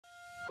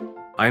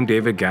I'm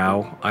David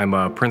Gao. I'm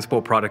a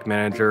principal product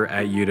manager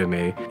at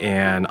Udemy,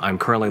 and I'm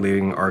currently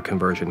leading our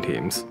conversion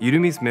teams.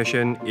 Udemy's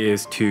mission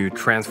is to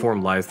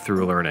transform lives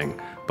through learning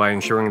by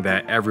ensuring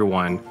that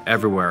everyone,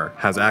 everywhere,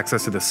 has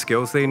access to the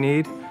skills they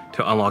need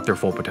to unlock their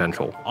full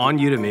potential. On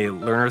Udemy,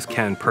 learners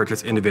can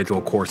purchase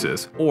individual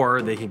courses,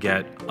 or they can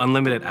get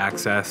unlimited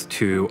access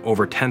to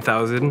over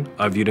 10,000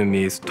 of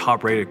Udemy's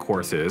top-rated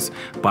courses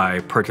by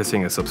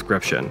purchasing a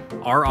subscription.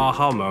 Our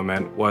aha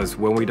moment was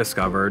when we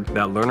discovered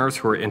that learners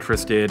who are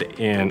interested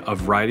in a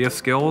variety of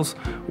skills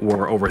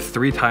were over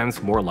 3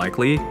 times more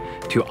likely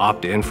to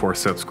opt in for a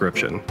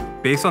subscription.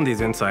 Based on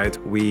these insights,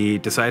 we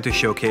decided to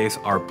showcase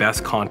our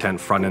best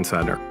content front and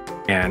center.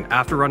 And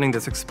after running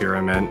this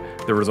experiment,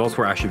 the results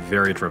were actually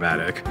very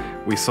dramatic.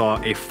 We saw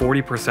a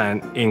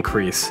 40%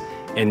 increase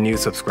in new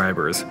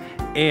subscribers,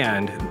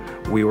 and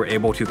we were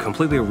able to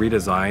completely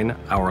redesign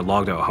our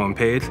logged out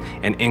homepage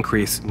and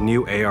increase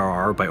new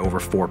ARR by over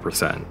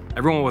 4%.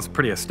 Everyone was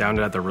pretty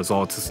astounded at the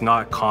results. It's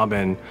not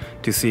common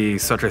to see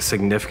such a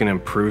significant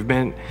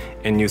improvement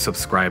in new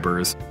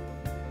subscribers.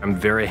 I'm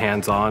very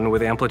hands-on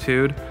with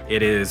Amplitude.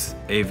 It is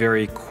a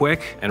very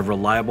quick and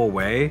reliable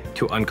way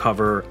to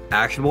uncover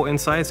actionable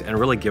insights and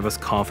really give us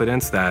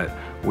confidence that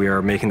we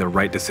are making the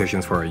right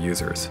decisions for our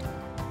users.